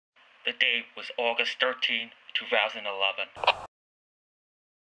The date was August 13, 2011.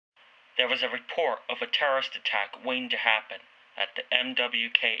 There was a report of a terrorist attack waiting to happen at the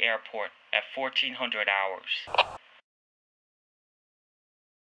MWK airport at 1400 hours.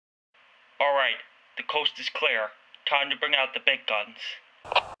 Alright, the coast is clear. Time to bring out the big guns.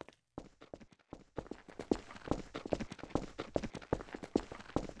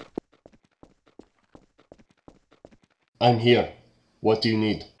 I'm here. What do you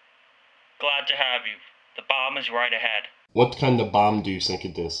need? Glad to have you. The bomb is right ahead. What kind of bomb do you think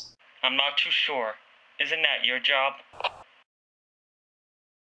it is? I'm not too sure. Isn't that your job?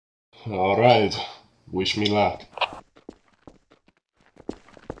 Alright. Wish me luck.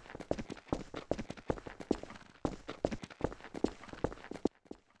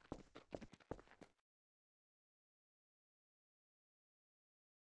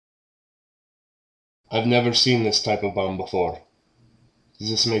 I've never seen this type of bomb before.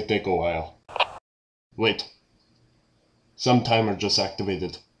 This may take a while. Wait. Some timer just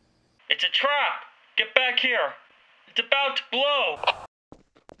activated. It's a trap! Get back here! It's about to blow!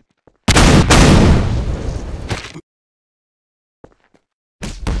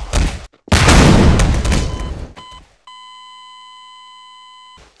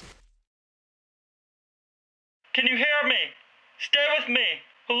 Can you hear me? Stay with me!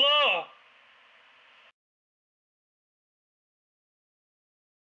 Hello?